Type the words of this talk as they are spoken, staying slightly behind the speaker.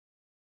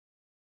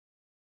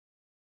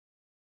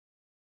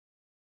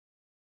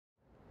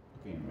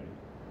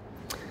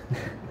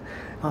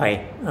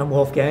Hi, I'm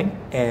Wolfgang,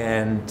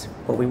 and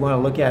what we want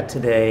to look at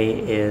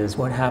today is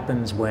what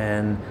happens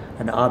when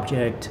an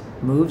object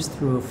moves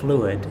through a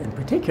fluid. In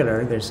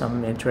particular, there's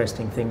some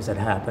interesting things that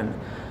happen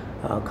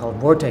called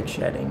vortex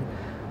shedding.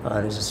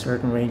 There's a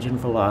certain range in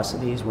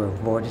velocities where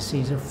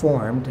vortices are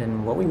formed,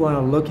 and what we want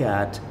to look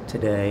at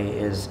today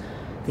is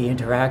the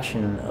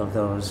interaction of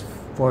those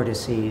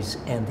vortices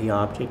and the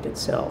object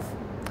itself.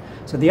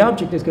 So the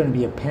object is going to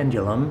be a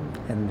pendulum,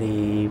 and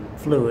the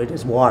fluid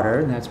is water,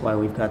 and that's why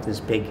we've got this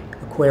big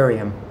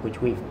aquarium,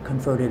 which we've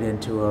converted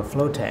into a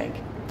flow tank.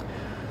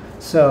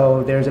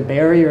 So there's a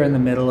barrier in the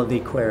middle of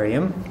the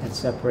aquarium that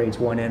separates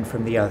one end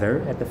from the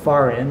other. At the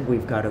far end,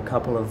 we've got a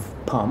couple of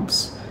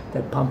pumps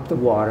that pump the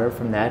water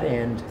from that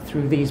end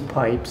through these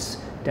pipes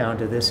down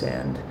to this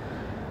end.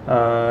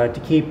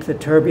 To keep the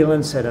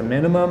turbulence at a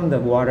minimum, the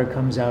water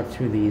comes out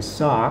through these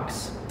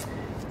socks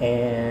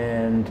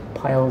and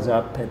piles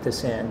up at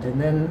this end,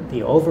 and then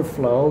the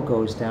overflow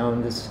goes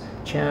down this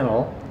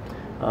channel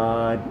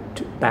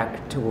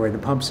back to where the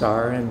pumps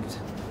are, and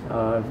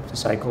the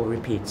cycle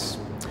repeats.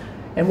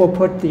 And we'll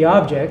put the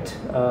object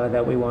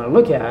that we want to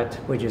look at,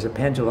 which is a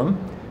pendulum,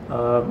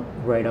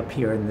 right up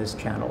here in this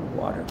channel of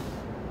water.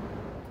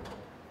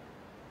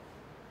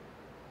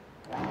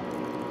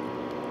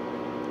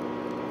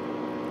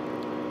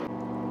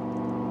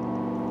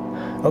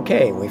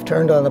 Okay, we've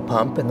turned on the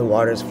pump and the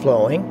water's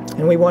flowing,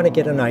 and we want to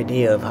get an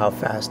idea of how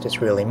fast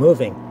it's really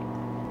moving.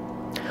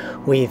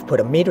 We've put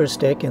a meter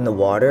stick in the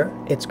water.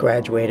 It's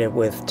graduated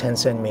with 10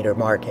 centimeter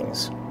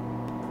markings.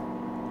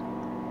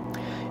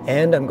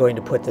 And I'm going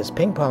to put this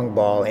ping pong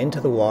ball into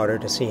the water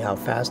to see how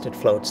fast it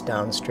floats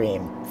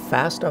downstream.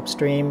 Fast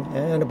upstream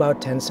and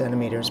about 10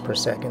 centimeters per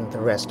second the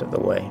rest of the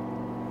way.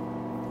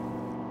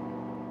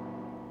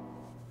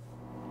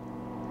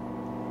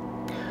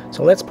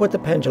 So let's put the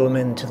pendulum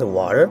into the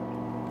water.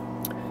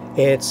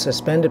 It's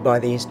suspended by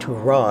these two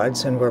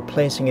rods, and we're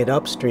placing it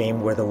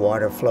upstream where the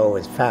water flow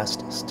is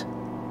fastest.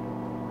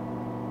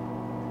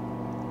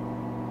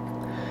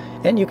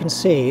 And you can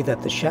see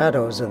that the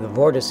shadows of the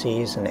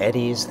vortices and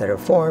eddies that are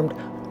formed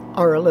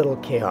are a little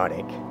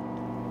chaotic.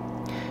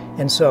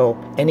 And so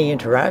any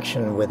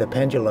interaction with a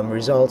pendulum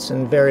results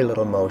in very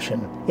little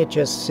motion. It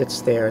just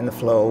sits there in the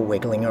flow,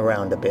 wiggling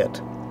around a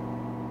bit.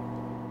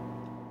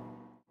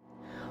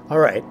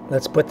 Alright,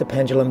 let's put the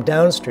pendulum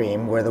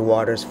downstream where the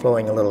water's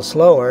flowing a little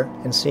slower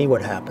and see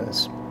what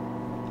happens.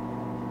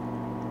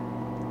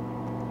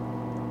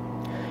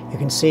 You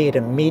can see it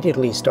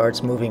immediately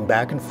starts moving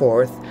back and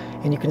forth,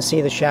 and you can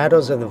see the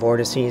shadows of the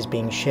vortices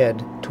being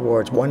shed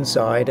towards one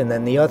side and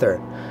then the other.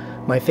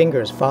 My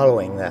finger's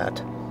following that.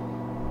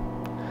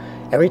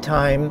 Every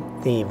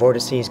time the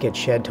vortices get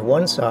shed to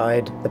one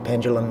side, the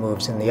pendulum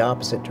moves in the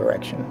opposite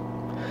direction.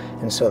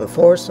 And so the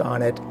force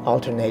on it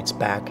alternates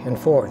back and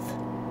forth.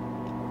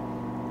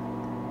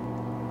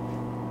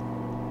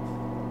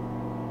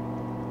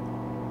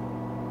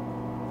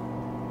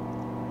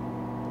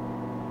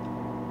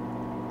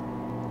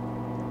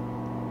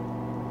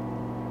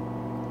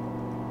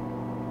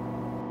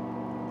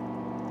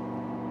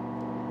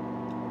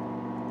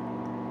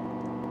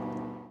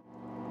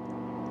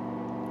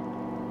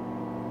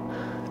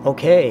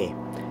 Okay,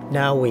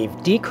 now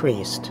we've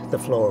decreased the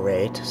flow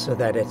rate so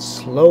that it's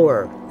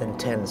slower than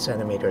 10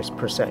 centimeters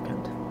per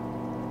second.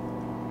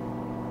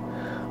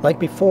 Like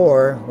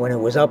before, when it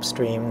was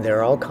upstream, there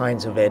are all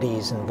kinds of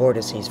eddies and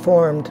vortices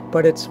formed,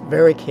 but it's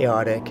very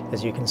chaotic,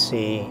 as you can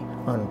see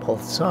on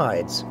both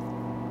sides.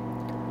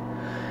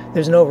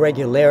 There's no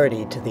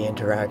regularity to the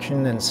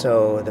interaction, and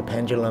so the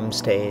pendulum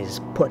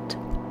stays put.